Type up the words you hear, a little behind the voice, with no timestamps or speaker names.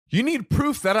You need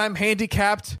proof that I'm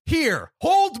handicapped? Here,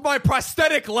 hold my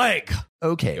prosthetic leg.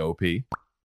 Okay, OP.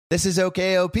 This is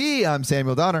OKOP. I'm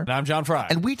Samuel Donner. And I'm John Fry.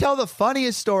 And we tell the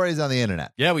funniest stories on the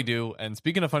internet. Yeah, we do. And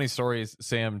speaking of funny stories,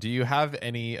 Sam, do you have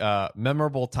any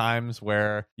memorable times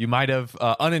where you might have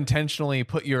unintentionally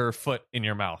put your foot in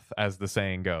your mouth, as the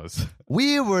saying goes?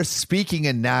 We were speaking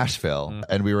in Nashville,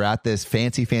 and we were at this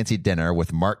fancy dinner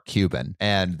with Mark Cuban.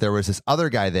 And there was this other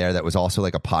guy there that was also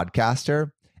like a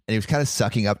podcaster, and he was kind of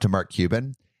sucking up to Mark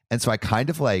Cuban. And so I kind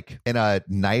of like, in a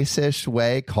nice-ish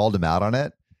way, called him out on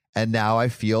it. And now I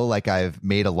feel like I've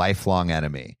made a lifelong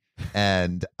enemy,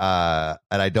 and I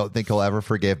don't think he'll ever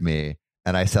forgive me.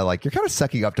 And I said, like, you're kind of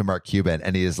sucking up to Mark Cuban,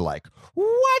 and he is like,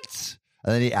 what?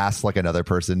 And then he asked like another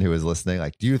person who was listening,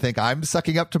 like, do you think I'm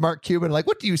sucking up to Mark Cuban? Like,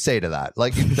 what do you say to that?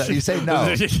 Like, you say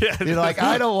no. You're like,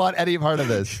 I don't want any part of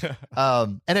this.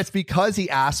 And it's because he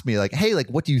asked me, like, hey, like,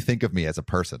 what do you think of me as a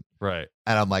person? Right.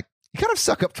 And I'm like, you kind of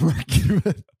suck up to Mark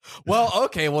Cuban. Well,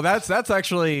 okay. Well, that's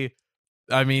actually.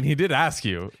 I mean, he did ask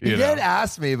you. He did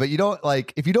ask me, but you don't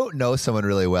like, if you don't know someone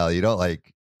really well, you don't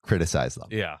like criticize them.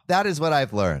 Yeah. That is what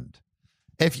I've learned.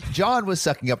 If John was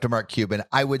sucking up to Mark Cuban,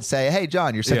 I would say, hey,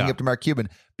 John, you're sucking up to Mark Cuban,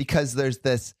 because there's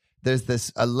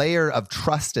a layer of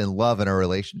trust and love in a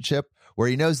relationship where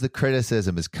he knows the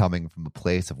criticism is coming from a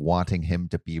place of wanting him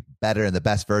to be better and the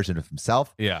best version of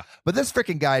himself. Yeah. But this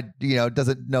freaking guy,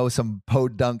 doesn't know some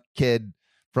podunk kid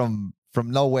from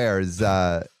nowhere is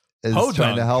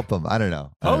trying to help him. I don't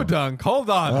know. Podunk. Hold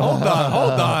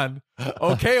on.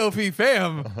 Okay, OP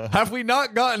fam. Have we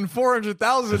not gotten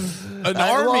 400,000, an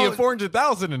army of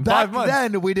 400,000 in 5 months?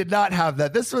 Back then, we did not have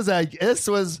that. This was that is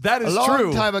a long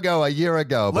true. time ago, a year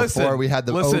ago, before we had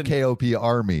the OKOP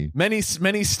army. Many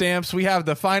stamps. We have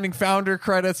the Finding Founder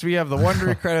credits. We have the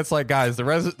Wondery credits. Like, guys, the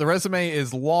resume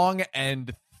is long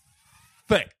and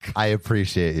thick. I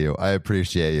appreciate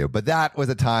you. But that was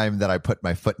a time that I put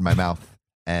my foot in my mouth.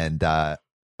 And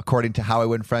according to how to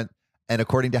win friends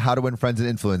and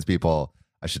influence people,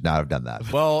 I should not have done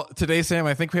that. Well, today, Sam,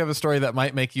 I think we have a story that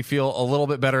might make you feel a little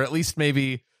bit better, at least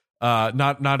maybe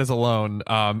not as alone.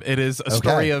 It is a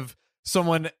story of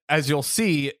someone, as you'll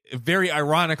see, very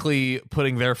ironically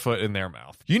putting their foot in their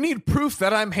mouth. You need proof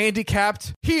that I'm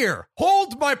handicapped? Here,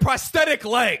 hold my prosthetic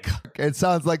leg. It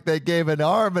sounds like they gave an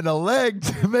arm and a leg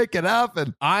to make it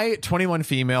happen. 21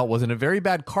 female, was in a very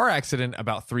bad car accident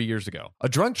about 3 years ago. A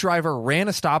drunk driver ran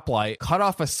a stoplight, cut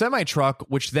off a semi-truck,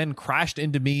 which then crashed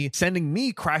into me, sending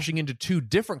me crashing into two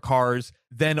different cars,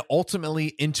 then ultimately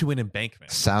into an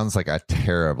embankment. Sounds like a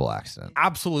terrible accident.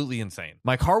 Absolutely insane.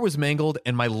 My car was mangled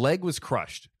and my leg was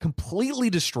crushed, completely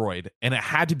destroyed, and it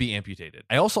had to be amputated.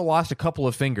 I also lost a couple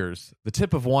of fingers, the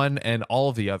tip of one and all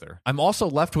of the other. I'm also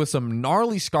left with some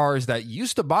gnarly scars that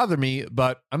used to bother me,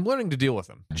 but I'm learning to deal with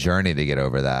them. Journey to get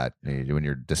over that when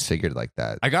you're disfigured like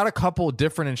that. I got a couple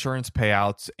different insurance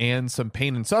payouts and some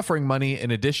pain and suffering money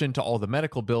in addition to all the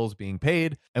medical bills being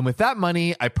paid. And with that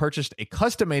money, I purchased a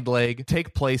custom-made leg,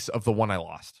 take place of the one I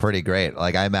lost. Pretty great.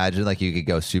 Like, I imagine like you could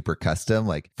go super custom,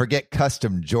 like forget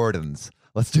custom Jordans.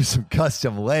 Let's do some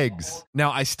custom legs.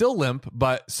 Now, I still limp,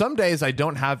 but some days I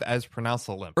don't have as pronounced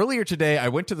a limp. Earlier today, I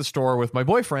went to the store with my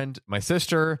boyfriend, my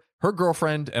sister, her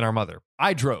girlfriend, and our mother.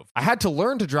 I drove. I had to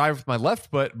learn to drive with my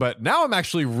left foot, but now I'm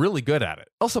actually really good at it.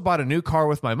 I also bought a new car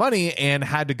with my money and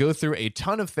had to go through a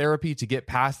ton of therapy to get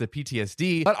past the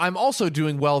PTSD, but I'm also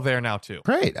doing well there now too.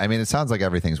 Great. I mean, it sounds like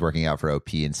everything's working out for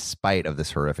OP in spite of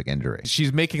this horrific injury.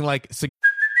 She's making like...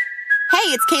 Hey,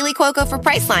 it's Kaylee Cuoco for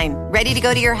Priceline. Ready to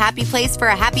go to your happy place for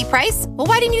a happy price? Well,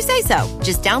 why didn't you say so?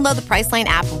 Just download the Priceline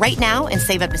app right now and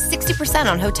save up to 60%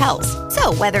 on hotels.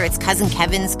 So whether it's Cousin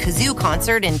Kevin's Kazoo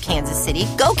Concert in Kansas City,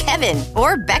 go Kevin,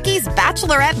 or Becky's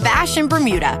Bachelorette Bash in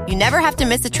Bermuda, you never have to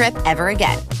miss a trip ever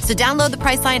again. So download the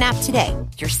Priceline app today.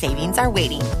 Your savings are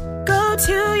waiting. Go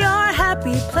to your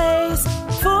happy place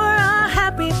for a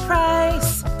happy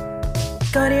price.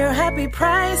 Go to your happy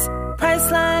price,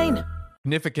 Priceline.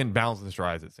 Significant bounce in the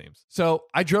strides, it seems. So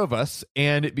I drove us,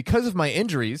 and because of my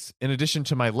injuries, in addition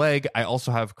to my leg, I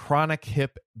also have chronic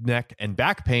hip, neck, and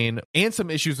back pain, and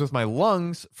some issues with my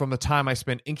lungs from the time I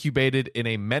spent incubated in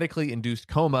a medically induced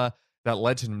coma that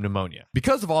led to pneumonia.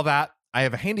 Because of all that, I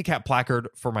have a handicap placard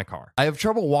for my car. I have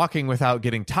trouble walking without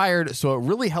getting tired, so it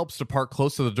really helps to park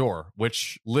close to the door,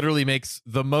 which literally makes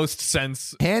the most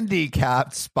sense.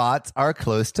 Handicapped spots are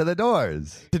close to the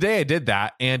doors. Today I did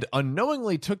that and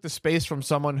unknowingly took the space from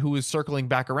someone who was circling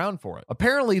back around for it.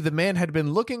 Apparently, the man had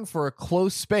been looking for a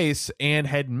close space and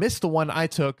had missed the one I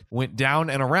took, went down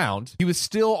and around. He was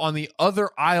still on the other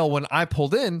aisle when I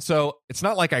pulled in, so it's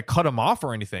not like I cut him off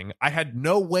or anything. I had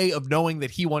no way of knowing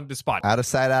that he wanted to spot. Out of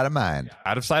sight, out of mind. mind.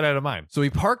 Out of sight, out of mind. So he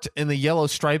parked in the yellow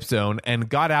stripe zone and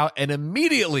got out and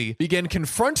immediately began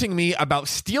confronting me about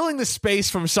stealing the space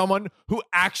from someone who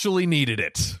actually needed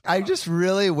it. I just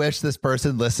really wish this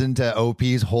person listened to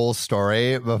OP's whole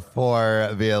story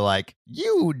before being like,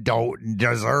 you don't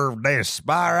deserve this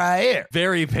spot right here.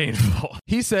 Very painful.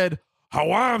 He said,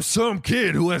 how I'm some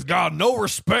kid who has got no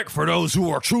respect for those who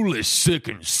are truly sick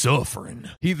and suffering.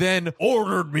 He then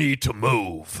ordered me to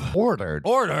move.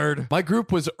 Ordered. My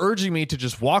group was urging me to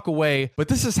just walk away, but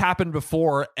this has happened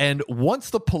before, and once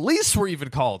the police were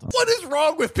even called. What is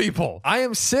wrong with people? I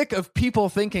am sick of people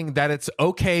thinking that it's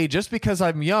okay just because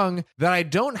I'm young, that I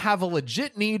don't have a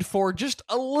legit need for just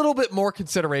a little bit more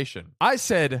consideration. I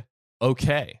said,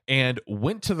 okay, and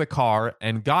went to the car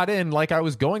and got in like I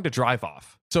was going to drive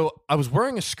off. So I was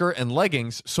wearing a skirt and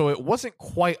leggings, so it wasn't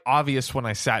quite obvious when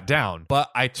I sat down, but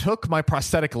I took my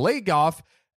prosthetic leg off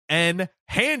and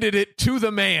handed it to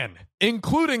the man,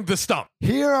 including the stump.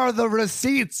 Here are the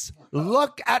receipts.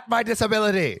 Look at my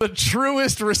disability. The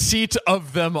truest receipt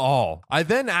of them all. I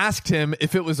then asked him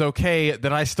if it was okay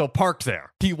that I still parked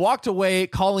there. He walked away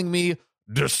calling me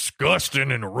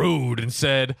disgusting and rude and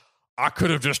said, I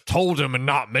could have just told him and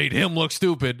not made him look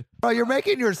stupid. Bro, you're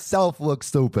making yourself look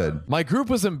stupid. My group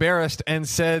was embarrassed and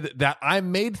said that I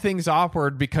made things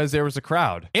awkward because there was a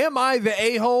crowd. Am I the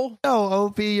a-hole? No,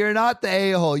 OP, you're not the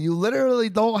a-hole. You literally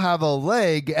don't have a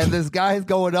leg, and this guy's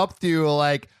going up to you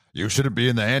like, you shouldn't be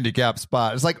in the handicap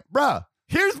spot. It's like, bruh.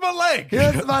 Here's my leg.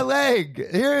 Here's my leg.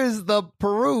 Here's the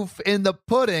proof in the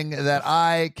pudding that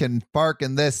I can park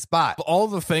in this spot. All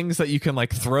the things that you can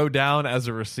like throw down as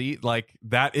a receipt, like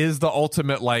that is the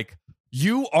ultimate, like,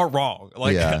 you are wrong.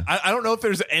 Like, Yeah. I don't know if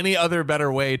there's any other better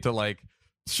way to like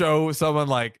show someone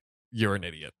like you're an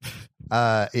idiot.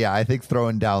 Yeah, I think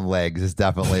throwing down legs is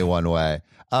definitely one way.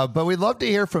 But we'd love to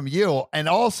hear from you. And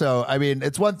also, I mean,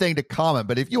 it's one thing to comment,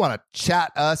 but if you want to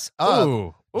chat us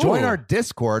up, join our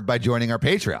Discord by joining our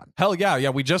Patreon. Hell yeah. Yeah.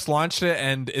 We just launched it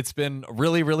and it's been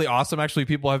really, really awesome. Actually,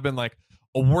 people have been like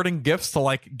awarding gifts to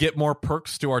like get more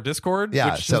perks to our Discord.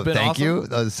 Yeah. Which So has been thank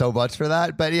awesome. you so much for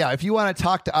that. But yeah, if you want to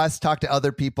talk to us, talk to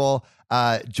other people,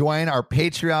 join our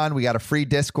Patreon. We got a free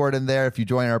Discord in there if you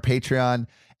join our Patreon.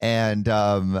 And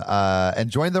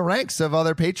join the ranks of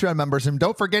other Patreon members. And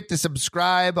don't forget to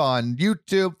subscribe on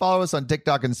YouTube, follow us on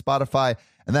TikTok and Spotify.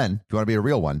 And then, if you want to be a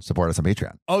real one, support us on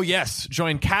Patreon. Oh, yes.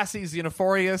 Join Cassie,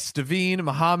 Xenophorius, Devine,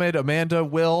 Muhammad, Amanda,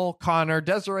 Will, Connor,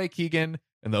 Desiree, Keegan,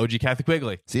 and the OG Kathy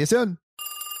Quigley. See you soon.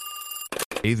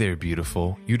 Hey there,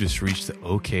 beautiful. You just reached the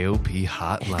OKOP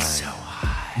hotline. It's so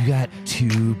hot. You got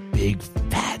two big,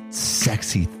 fat,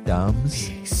 sexy thumbs.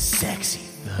 Big, sexy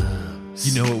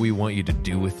thumbs. You know what we want you to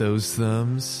do with those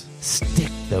thumbs?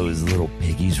 Stick those little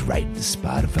piggies right into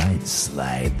Spotify and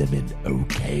slide them in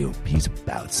OKOP's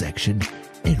About section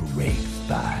and rate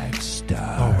 5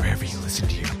 stars. Or wherever you listen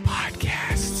to your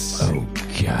podcasts. Oh,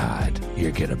 God.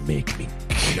 You're going to make me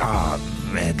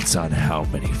comment on how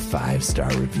many 5-star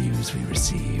reviews we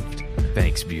received.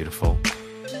 Thanks, beautiful.